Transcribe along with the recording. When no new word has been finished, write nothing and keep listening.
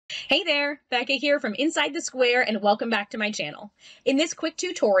Hey there, Becca here from Inside the Square, and welcome back to my channel. In this quick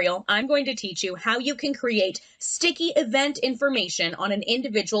tutorial, I'm going to teach you how you can create sticky event information on an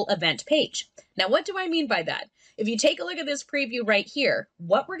individual event page. Now, what do I mean by that? If you take a look at this preview right here,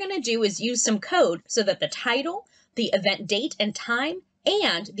 what we're going to do is use some code so that the title, the event date and time,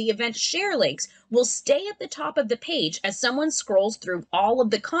 and the event share links will stay at the top of the page as someone scrolls through all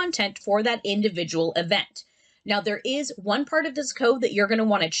of the content for that individual event. Now, there is one part of this code that you're going to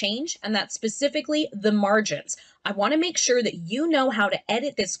want to change, and that's specifically the margins. I want to make sure that you know how to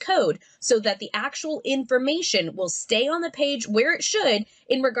edit this code so that the actual information will stay on the page where it should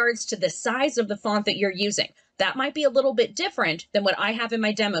in regards to the size of the font that you're using. That might be a little bit different than what I have in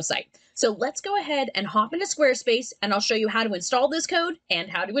my demo site. So let's go ahead and hop into Squarespace, and I'll show you how to install this code and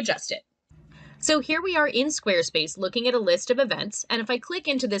how to adjust it. So here we are in Squarespace looking at a list of events, and if I click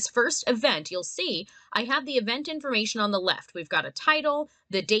into this first event, you'll see I have the event information on the left. We've got a title,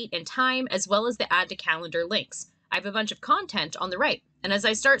 the date and time, as well as the add to calendar links. I have a bunch of content on the right, and as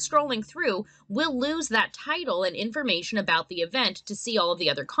I start scrolling through, we'll lose that title and information about the event to see all of the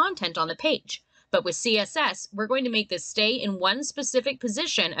other content on the page. But with CSS, we're going to make this stay in one specific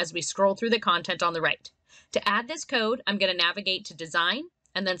position as we scroll through the content on the right. To add this code, I'm going to navigate to Design,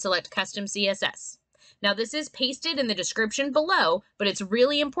 and then select Custom CSS. Now this is pasted in the description below, but it's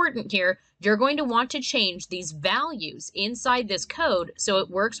really important here. You're going to want to change these values inside this code so it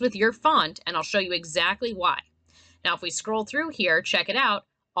works with your font, and I'll show you exactly why. Now if we scroll through here, check it out,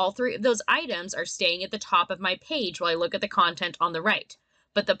 all three of those items are staying at the top of my page while I look at the content on the right.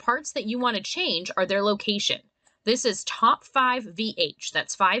 But the parts that you want to change are their location. This is top 5 VH,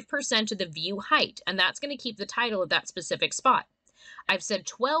 that's 5% of the view height, and that's going to keep the title at that specific spot. I've said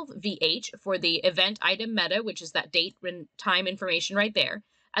 12 VH for the eventitem-meta, which is that date and time information right there.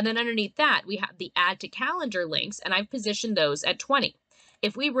 And then underneath that, we have the add to calendar links, and I've positioned those at 20.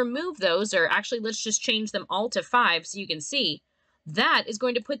 If we remove those, or actually let's just change them all to 5 so you can see, that is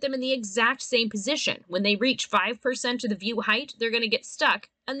going to put them in the exact same position. When they reach 5% of the view height, they're going to get stuck,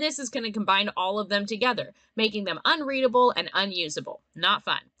 and this is going to combine all of them together, making them unreadable and unusable. Not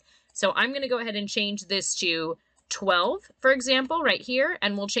fun. So I'm going to go ahead and change this to 12, for example, right here,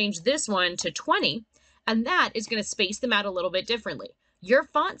 and we'll change this one to 20, and that is going to space them out a little bit differently. Your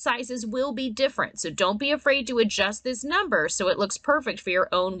font sizes will be different, so don't be afraid to adjust this number so it looks perfect for your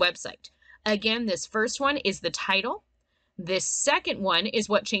own website. Again, this first one is the title. This second one is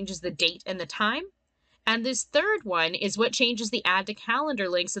what changes the date and the time. And this third one is what changes the add to calendar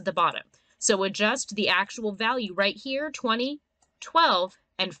links at the bottom. So adjust the actual value right here, 20, 12,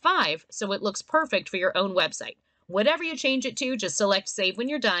 and 5, so it looks perfect for your own website. Whatever you change it to, just select Save when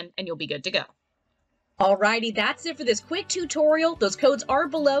you're done, and you'll be good to go. Alrighty, that's it for this quick tutorial. Those codes are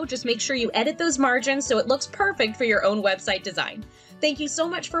below. Just make sure you edit those margins so it looks perfect for your own website design. Thank you so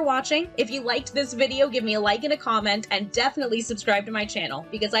much for watching. If you liked this video, give me a like and a comment, and definitely subscribe to my channel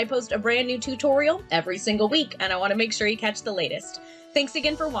because I post a brand new tutorial every single week, and I want to make sure you catch the latest. Thanks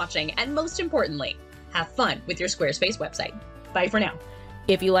again for watching, and most importantly, have fun with your Squarespace website. Bye for now.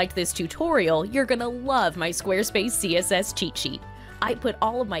 If you liked this tutorial, you're gonna love my Squarespace CSS cheat sheet. I put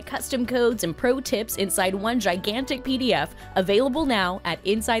all of my custom codes and pro tips inside one gigantic PDF available now at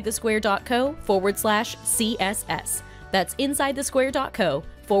insidethesquare.co/CSS. That's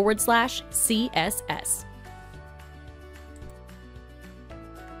insidethesquare.co/CSS.